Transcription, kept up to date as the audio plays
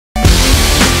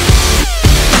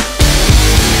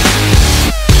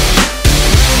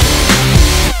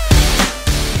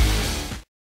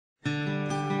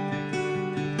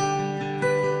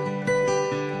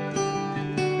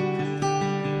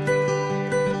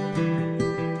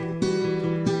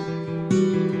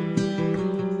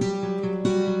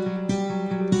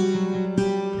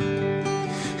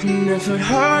if it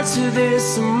hurts you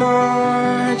this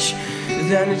much,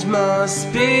 then it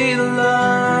must be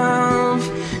love,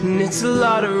 and it's a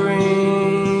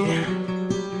lottery.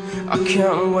 I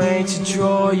can't wait to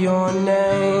draw your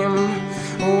name.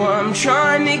 Oh, I'm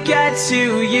trying to get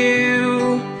to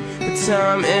you, but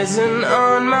time isn't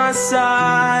on my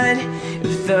side.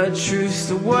 If the truth's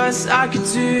the worst I could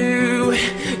do,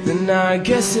 then I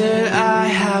guess that I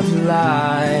have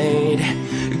lied,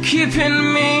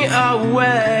 keeping me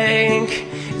awake.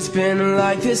 It's been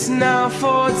like this now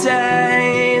for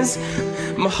days.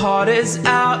 My heart is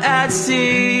out at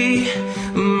sea,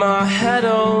 my head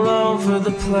all over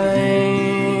the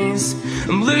place.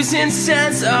 I'm losing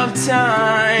sense of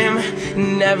time,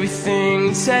 and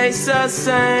everything tastes the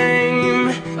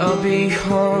same. I'll be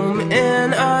home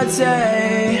in a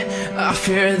day, I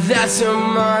fear that's a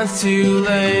month too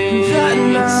late. That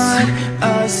night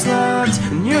I slept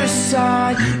on your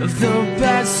side of the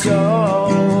bed,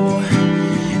 so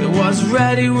it was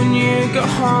ready when you got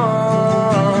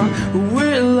home.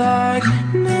 We're like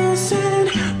nails and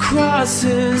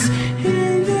crosses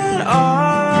in that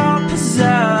opposites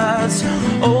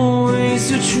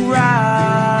always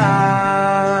attract.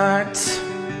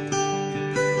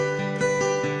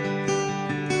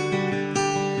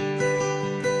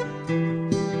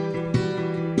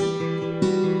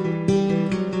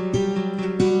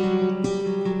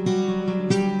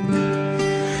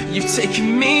 You've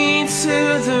taken me to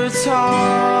the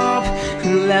top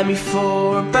and led me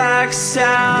forward back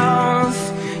south.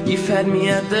 You've had me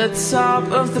at the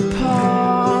top of the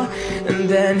paw and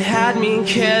then had me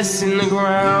kissing the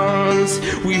ground.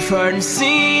 We've heard and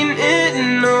seen it,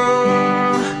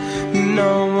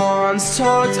 no one's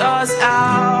talked us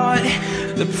out.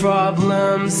 The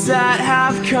problems that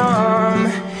have come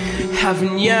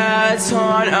haven't yet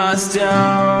torn us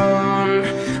down.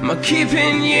 Am I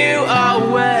keeping you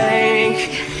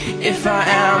awake? If I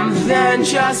am, then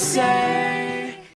just say